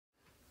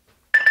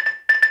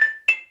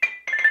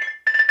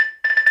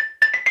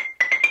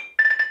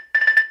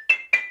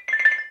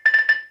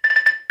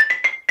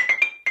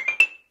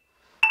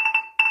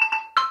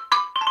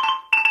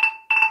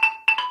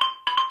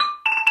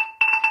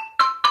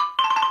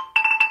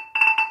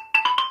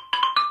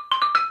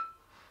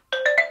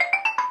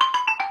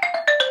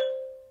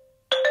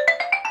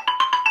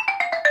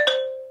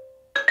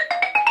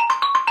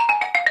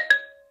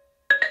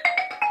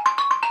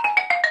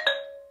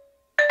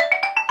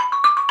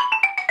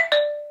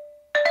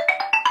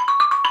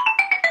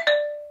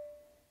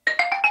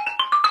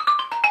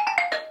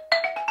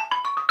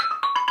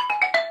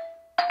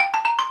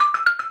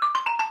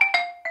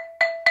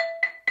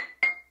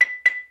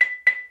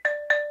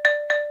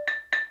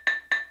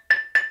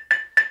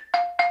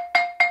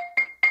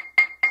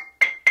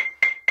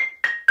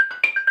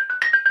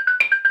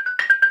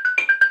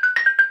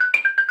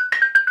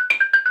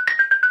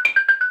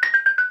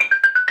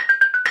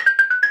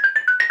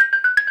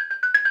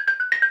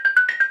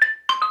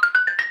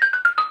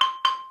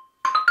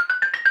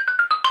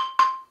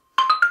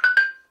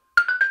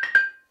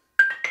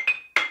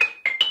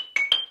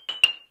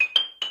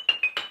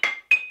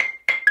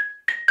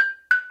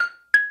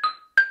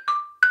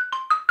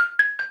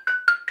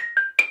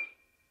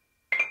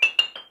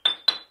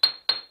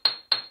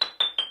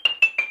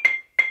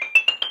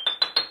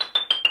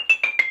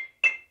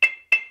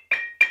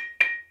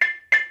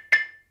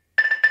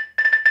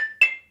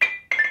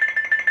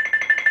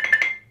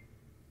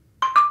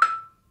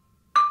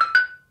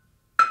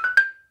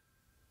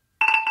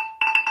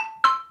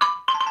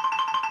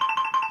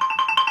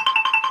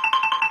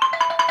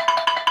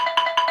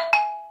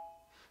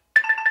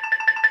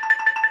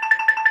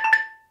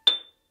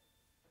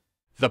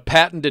The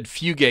patented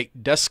Fugate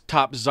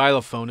desktop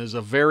xylophone is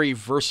a very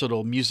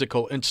versatile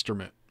musical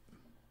instrument.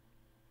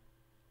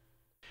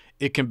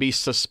 It can be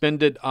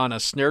suspended on a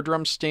snare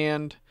drum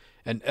stand,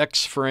 an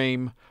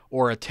X-frame,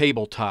 or a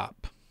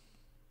tabletop.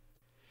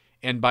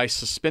 And by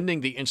suspending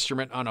the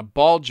instrument on a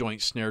ball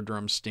joint snare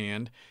drum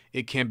stand,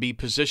 it can be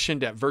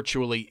positioned at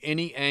virtually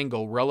any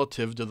angle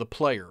relative to the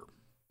player.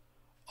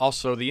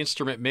 Also, the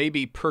instrument may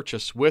be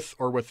purchased with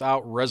or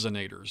without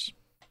resonators.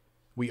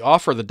 We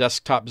offer the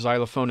desktop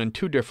xylophone in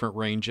two different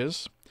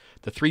ranges.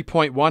 The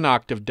 3.1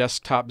 octave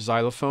desktop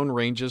xylophone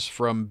ranges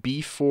from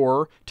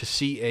B4 to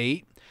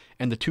C8,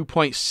 and the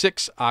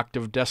 2.6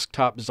 octave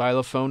desktop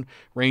xylophone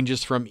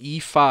ranges from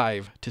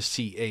E5 to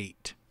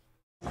C8.